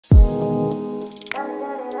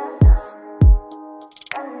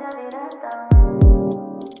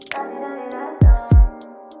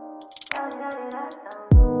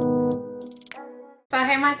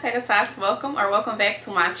hey my tater tots, welcome back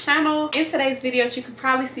to my channel. In today's video, as you can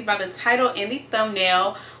probably see by the title and the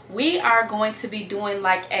thumbnail, we are going to be doing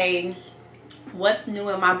like a what's new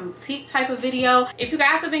in my boutique type of video. If you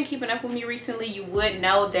guys have been keeping up with me recently, you would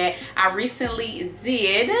know that I recently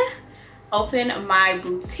did open my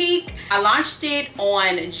boutique. I launched it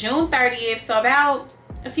on June 30th, so about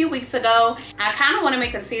a few weeks ago. I kind of want to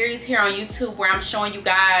make a series here on YouTube where I'm showing you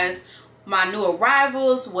guys my new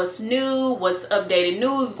arrivals, what's new, what's updated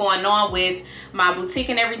news going on with my boutique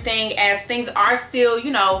and everything, as things are still,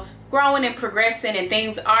 you know, growing and progressing and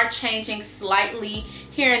things are changing slightly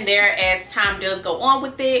here and there as time does go on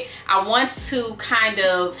with it. I want to kind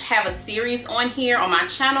of have a series on here on my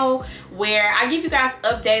channel where I give you guys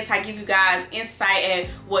updates, I give you guys insight at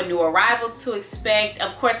what new arrivals to expect.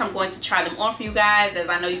 Of course, I'm going to try them on for you guys, as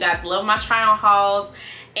I know you guys love my try on hauls.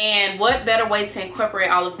 And what better way to incorporate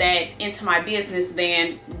all of that into my business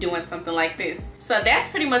than doing something like this? So that's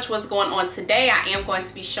pretty much what's going on today. I am going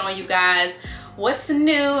to be showing you guys what's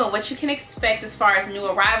new and what you can expect as far as new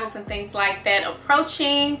arrivals and things like that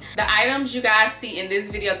approaching. The items you guys see in this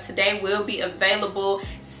video today will be available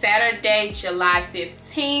Saturday, July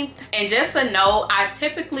 15th. And just a note, I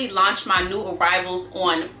typically launch my new arrivals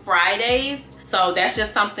on Fridays, so that's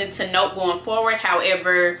just something to note going forward.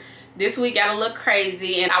 However, this week got a little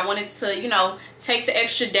crazy and I wanted to, you know, take the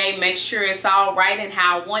extra day, make sure it's all right and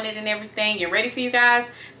how I want it and everything and ready for you guys.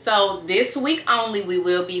 So this week only, we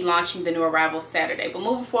will be launching the new arrival Saturday, but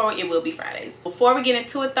moving forward, it will be Fridays. Before we get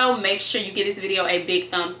into it though, make sure you give this video a big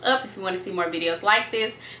thumbs up if you want to see more videos like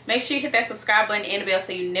this. Make sure you hit that subscribe button and the bell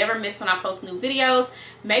so you never miss when I post new videos.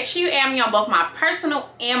 Make sure you add me on both my personal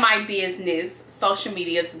and my business social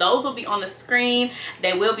medias. Those will be on the screen.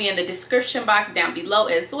 They will be in the description box down below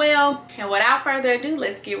as well. And without further ado,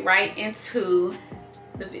 let's get right into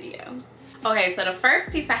the video. Okay, so the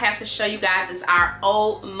first piece I have to show you guys is our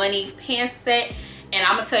old money pants set. And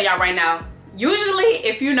I'm gonna tell y'all right now, usually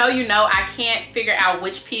if you know, you know, I can't figure out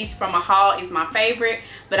which piece from a haul is my favorite,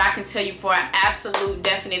 but I can tell you for an absolute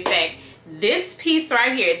definite fact, this piece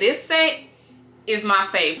right here, this set is my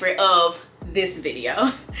favorite of this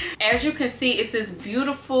video. As you can see, it's this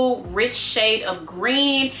beautiful rich shade of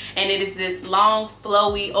green and it is this long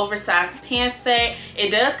flowy oversized pant set. It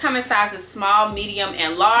does come in sizes small, medium,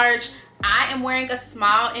 and large. I am wearing a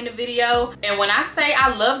small in the video, and when I say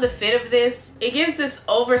I love the fit of this, it gives this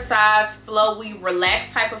oversized, flowy,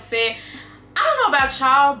 relaxed type of fit. I don't know about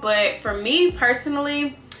y'all, but for me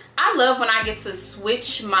personally, I love when I get to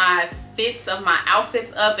switch my fits of my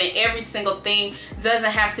outfits up and every single thing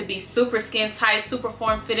doesn't have to be super skin tight, super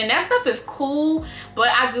form fitting. That stuff is cool, but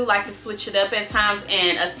I do like to switch it up at times,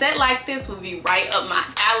 and a set like this would be right up my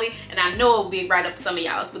alley, and I know it will be right up some of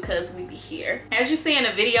y'all's because we be here. As you see in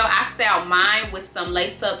the video, I styled mine with some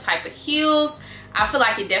lace up type of heels. I feel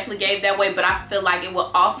like it definitely gave that way, but I feel like it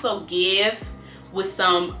will also give with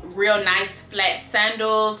some real nice flat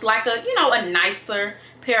sandals, like a, you know, a nicer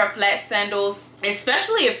pair of flat sandals.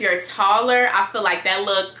 Especially if you're taller, I feel like that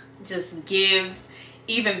look just gives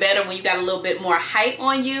even better when you got a little bit more height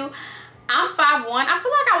on you. I'm 5'1". I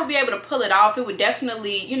feel like I would be able to pull it off. It would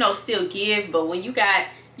definitely, you know, still give, but when you got,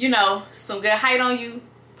 you know, some good height on you,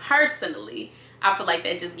 personally, I feel like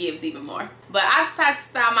that just gives even more. But I decided to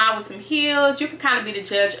style mine with some heels. You can kind of be the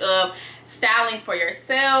judge of styling for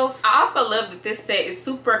yourself. I also love that this set is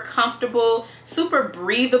super comfortable, super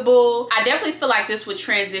breathable. I definitely feel like this would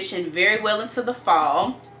transition very well into the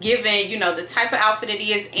fall, given, you know, the type of outfit it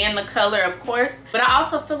is and the color, of course. But I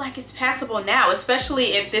also feel like it's passable now,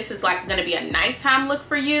 especially if this is like gonna be a nighttime look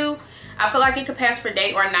for you. I feel like it could pass for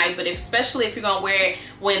day or night, but especially if you're gonna wear it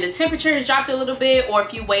when the temperature has dropped a little bit, or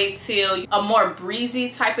if you wait till a more breezy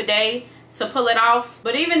type of day to pull it off.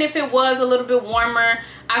 But even if it was a little bit warmer,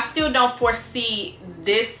 I still don't foresee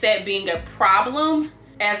this set being a problem,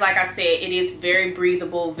 as like I said, it is very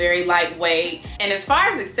breathable, very lightweight. And as far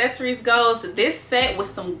as accessories goes, this set with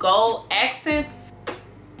some gold accents,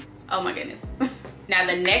 oh my goodness. Now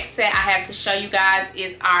the next set I have to show you guys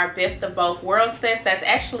is our best of both worlds sets. That's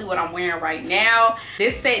actually what I'm wearing right now.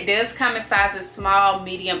 This set does come in sizes small,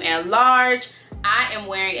 medium, and large. I am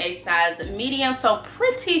wearing a size medium, so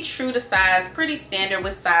pretty true to size, pretty standard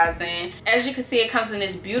with sizing. As you can see, it comes in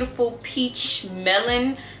this beautiful peach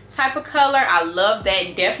melon type of color. I love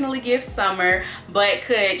that. Definitely gives summer, but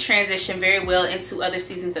could transition very well into other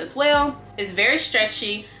seasons as well. It's very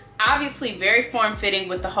stretchy. Obviously very form-fitting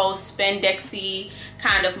with the whole spandexy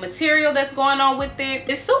kind of material that's going on with it.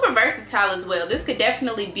 It's super versatile as well. This could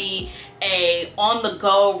definitely be a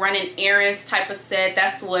on-the-go running errands type of set.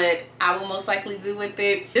 That's what I will most likely do with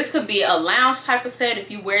it. This could be a lounge type of set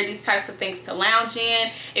if you wear these types of things to lounge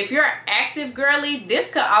in. If you're an active girly, this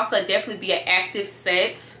could also definitely be an active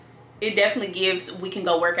set. It definitely gives, we can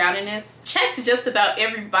go work out in this. Checked just about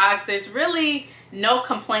every box. There's really no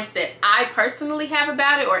complaints that I personally have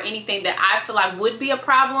about it or anything that I feel like would be a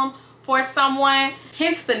problem for someone.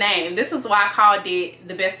 Hence the name. This is why I called it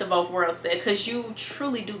the best of both worlds set, because you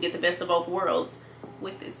truly do get the best of both worlds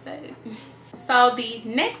with this set. So the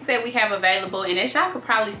next set we have available, and as y'all could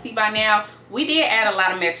probably see by now, we did add a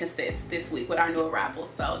lot of matching sets this week with our new arrivals,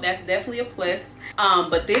 so that's definitely a plus.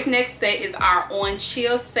 But this next set is our On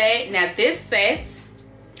Chill set. Now this set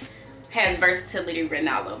has versatility written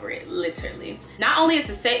all over it, literally. Not only is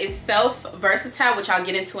the set itself versatile, which I'll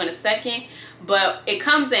get into in a second, but it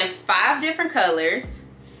comes in 5 different colors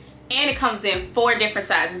and it comes in 4 different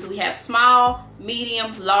sizes. We have small,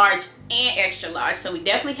 medium, large, and extra large. So we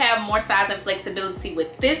definitely have more size and flexibility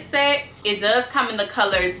with this set. It does come in the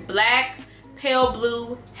colors black, pale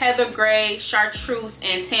blue, heather gray, chartreuse,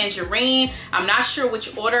 and tangerine. I'm not sure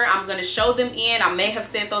which order I'm going to show them in. I may have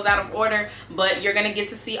said those out of order, but you're going to get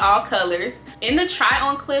to see all colors. In the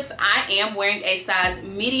try-on clips, I am wearing a size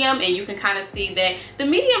medium, and you can kind of see that the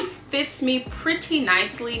medium fits me pretty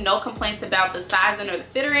nicely. No complaints about the sizing or the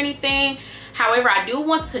fit or anything. However, I do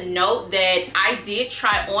want to note that I did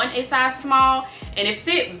try on a size small and it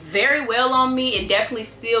fit very well on me. It definitely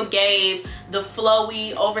still gave the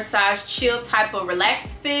flowy, oversized, chill type of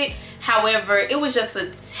relaxed fit. However, it was just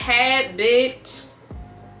a tad bit,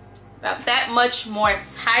 about that much more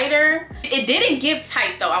tighter. It didn't give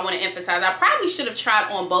tight though, I want to emphasize. I probably should have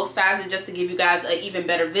tried on both sizes just to give you guys an even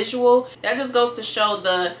better visual. That just goes to show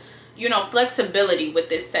the, you know, flexibility with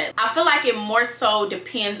this set. I feel like it more so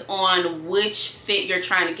depends on which fit you're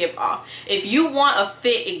trying to give off. If you want a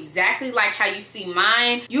fit exactly like how you see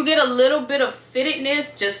mine, you get a little bit of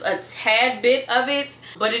fittedness, just a tad bit of it,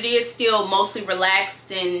 but it is still mostly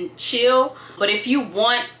relaxed and chill. But if you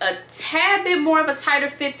want a tad bit more of a tighter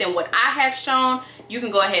fit than what I have shown, you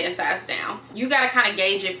can go ahead and size down. You gotta kind of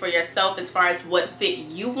gauge it for yourself as far as what fit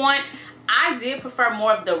you want. I did prefer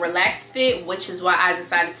more of the relaxed fit, which is why I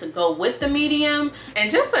decided to go with the medium. And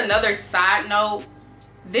just another side note,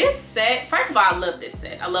 this set, first of all, I love this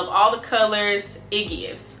set. I love all the colors it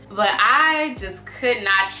gives. But I just could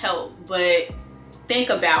not help but think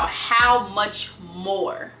about how much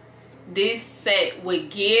more this set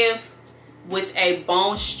would give with a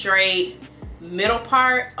bone straight middle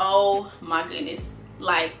part. Oh my goodness.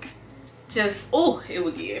 Like, just, oh, it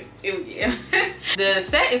would give. The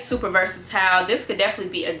set is super versatile. This could definitely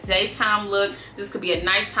be a daytime look. This could be a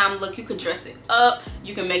nighttime look. You could dress it up.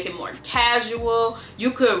 You can make it more casual.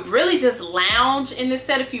 You could really just lounge in this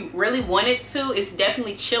set if you really wanted to. It's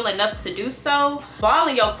definitely chill enough to do so. Ball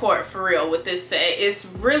in your court for real with this set. It's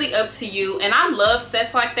really up to you. And I love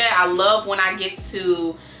sets like that. I love when I get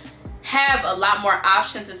to have a lot more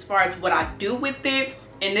options as far as what I do with it.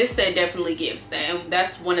 And this set definitely gives that, and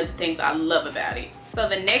that's one of the things I love about it. So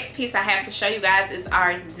the next piece I have to show you guys is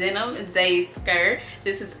our denim day skirt.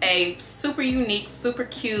 This is a super unique, super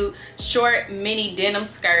cute, short mini denim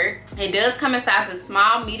skirt. It does come in sizes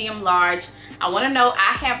small, medium, large. I want to know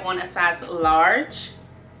I have on a size large.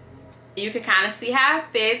 You can kind of see how it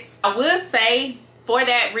fits. I will say for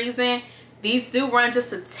that reason, these do run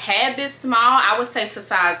just a tad bit small. I would say to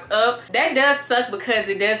size up. That does suck because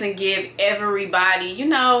it doesn't give everybody, you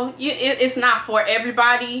know, it's not for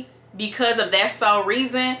everybody because of that sole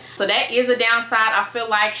reason. So that is a downside, I feel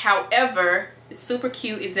like. However, it's super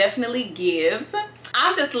cute. It definitely gives.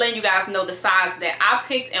 I'm just letting you guys know the size that I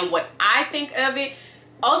picked and what I think of it.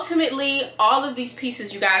 Ultimately, all of these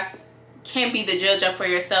pieces you guys can be the judge of for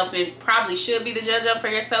yourself, and probably should be the judge of for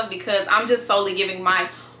yourself, because I'm just solely giving my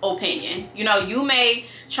opinion. You know, you may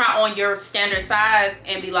try on your standard size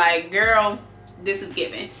and be like, girl, this is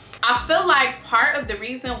giving. I feel like part of the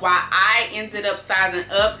reason why I ended up sizing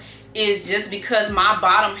up is just because my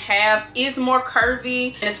bottom half is more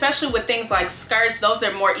curvy, and especially with things like skirts, those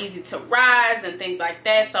are more easy to rise and things like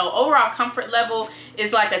that. So overall comfort level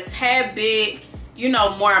is like a tad bit, you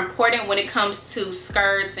know, more important when it comes to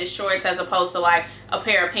skirts and shorts, as opposed to like a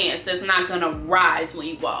pair of pants that's not gonna rise when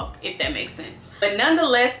you walk, if that makes sense. But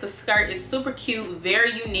nonetheless, the skirt is super cute,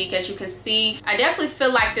 very unique. As you can see, I definitely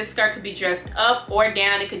feel like this skirt could be dressed up or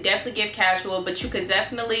down. It could definitely give casual, but you could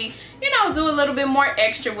definitely, you know, do a little bit more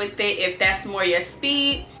extra with it if that's more your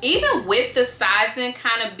speed. Even with the sizing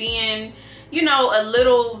kind of being, you know, a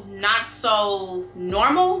little not so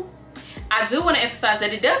normal, I do want to emphasize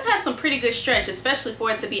that it does have some pretty good stretch, especially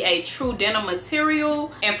for it to be a true denim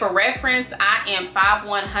material. And for reference, I am 5'1",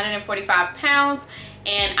 145 pounds,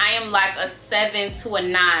 and I am like a 7 to a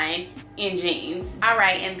 9 in jeans. All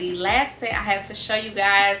right, and the last set I have to show you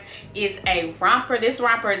guys is a romper. This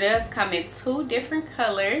romper does come in 2 different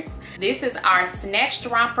colors. This is our snatched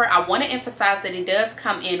romper. I want to emphasize that it does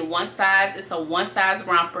come in one size. It's a one size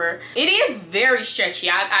romper. It is very stretchy.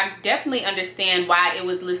 I definitely understand why it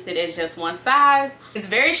was listed as just one size. It's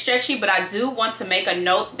very stretchy, but I do want to make a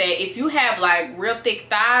note that if you have like real thick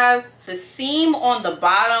thighs, the seam on the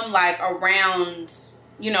bottom, like around,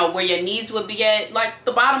 you know, where your knees would be at, like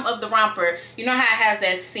the bottom of the romper, you know how it has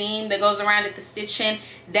that seam that goes around at the stitching?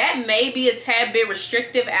 That may be a tad bit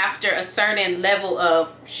restrictive after a certain level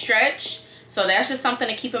of stretch. So that's just something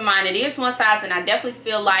to keep in mind. It is one size, and I definitely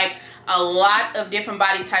feel like a lot of different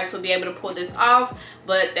body types will be able to pull this off,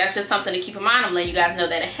 but that's just something to keep in mind. I'm letting you guys know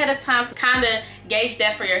that ahead of time, so kind of gauge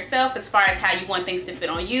that for yourself as far as how you want things to fit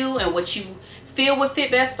on you and what you feel would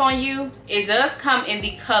fit best on you. It does come in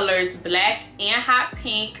the colors black and hot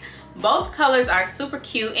pink. Both colors are super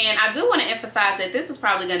cute, and I do want to emphasize that this is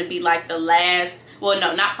probably going to be like the last, well,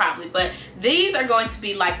 no, not probably, but these are going to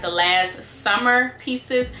be like the last summer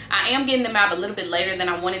pieces. I am getting them out a little bit later than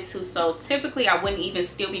I wanted to, so typically I wouldn't even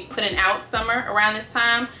still be putting out summer around this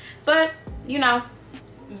time, but you know,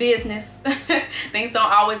 business. Things don't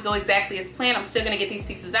always go exactly as planned. I'm still gonna get these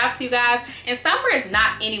pieces out to you guys, and summer is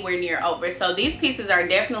not anywhere near over, so these pieces are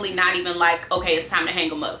definitely not even like, okay, it's time to hang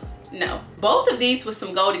them up. No, both of these with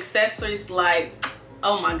some gold accessories, like,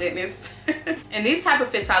 oh my goodness. And these type of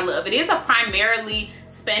fits I love. It is a primarily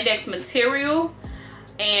spandex material,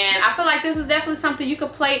 and I feel like this is definitely something you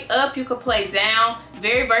could play up, you could play down.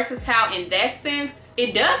 Very versatile in that sense.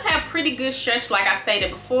 It does have pretty good stretch, like I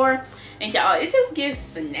stated before. And y'all, it just gives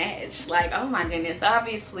snatch. Like, oh my goodness,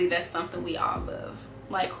 obviously that's something we all love.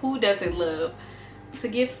 Like, who doesn't love to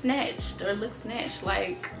give snatched or look snatched?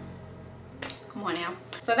 Like, come on now.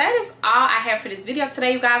 So that is all I have for this video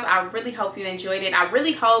today, you guys. I really hope you enjoyed it. I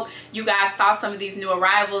really hope you guys saw some of these new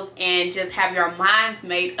arrivals and just have your minds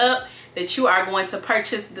made up that you are going to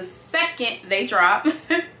purchase the second they drop.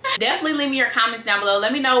 Definitely leave me your comments down below.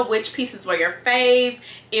 Let me know which pieces were your faves.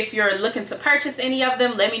 If you're looking to purchase any of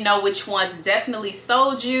them, let me know which ones definitely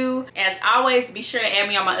sold you. As always, be sure to add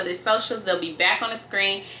me on my other socials. They'll be back on the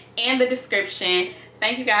screen and the description.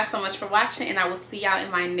 Thank you guys so much for watching, and I will see y'all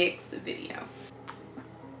in my next video.